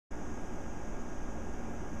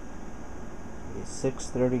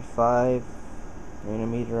635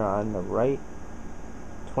 nanometer on the right,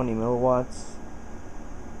 20 milliwatts.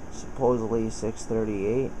 Supposedly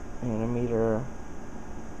 638 nanometer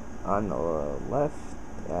on the left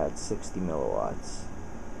at 60 milliwatts.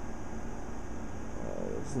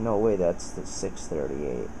 There's no way that's the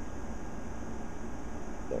 638.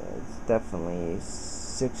 It's definitely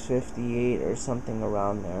 658 or something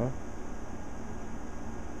around there.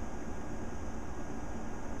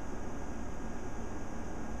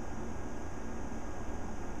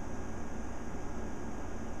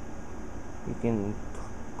 You can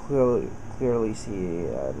clearly see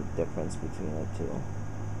the difference between the two.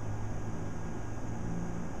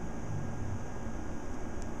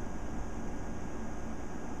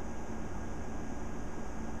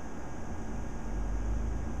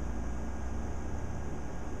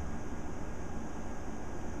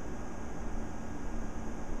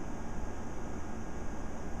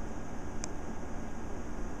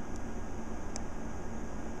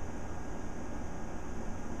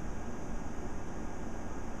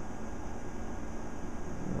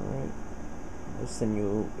 It's the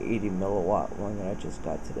new 80 milliwatt one that I just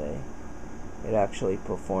got today. It actually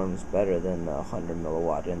performs better than the 100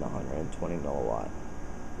 milliwatt and the 120 milliwatt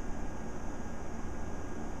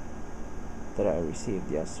that I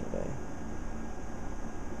received yesterday.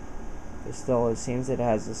 But still, it seems it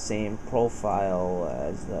has the same profile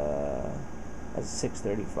as the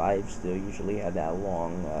 635s do. Usually have that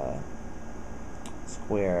long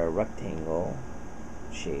square rectangle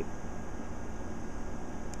shape.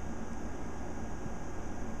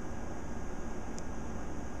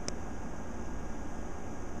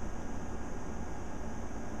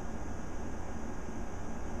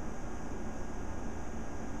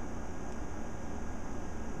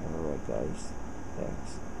 Alright guys,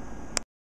 thanks.